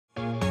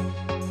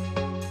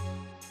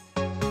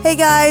Hey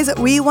guys,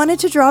 we wanted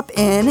to drop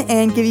in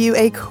and give you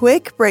a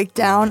quick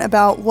breakdown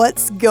about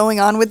what's going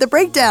on with the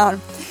breakdown.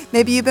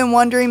 Maybe you've been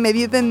wondering, maybe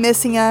you've been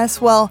missing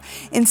us. Well,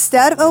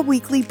 instead of a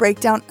weekly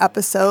breakdown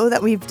episode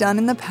that we've done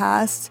in the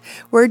past,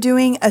 we're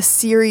doing a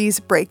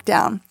series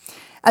breakdown.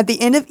 At the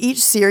end of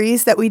each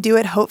series that we do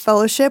at Hope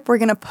Fellowship, we're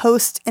going to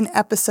post an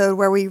episode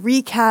where we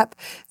recap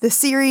the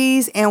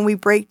series and we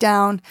break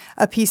down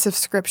a piece of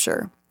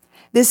scripture.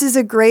 This is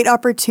a great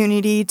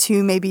opportunity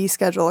to maybe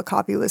schedule a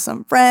coffee with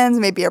some friends,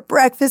 maybe a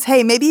breakfast.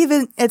 Hey, maybe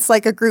even it's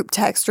like a group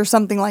text or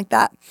something like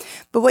that.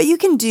 But what you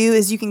can do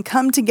is you can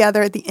come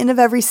together at the end of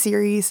every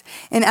series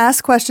and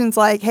ask questions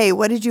like, hey,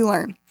 what did you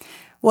learn?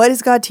 What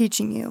is God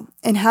teaching you?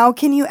 And how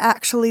can you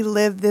actually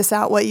live this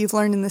out, what you've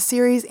learned in the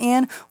series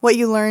and what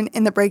you learned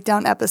in the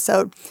breakdown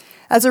episode?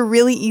 That's a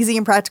really easy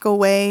and practical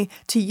way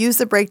to use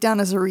the breakdown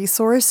as a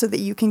resource so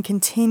that you can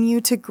continue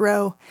to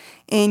grow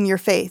in your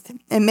faith.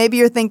 And maybe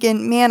you're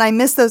thinking, man, I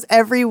miss those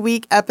every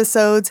week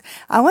episodes.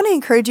 I want to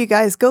encourage you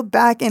guys, go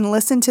back and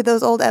listen to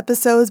those old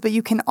episodes, but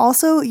you can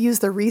also use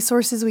the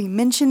resources we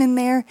mention in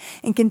there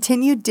and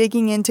continue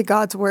digging into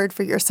God's word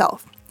for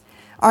yourself.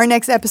 Our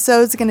next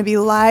episode is going to be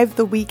live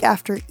the week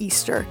after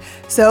Easter.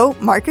 So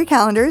mark your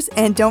calendars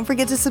and don't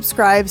forget to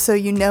subscribe so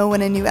you know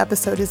when a new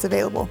episode is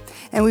available.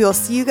 And we will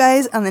see you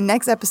guys on the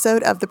next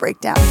episode of The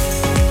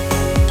Breakdown.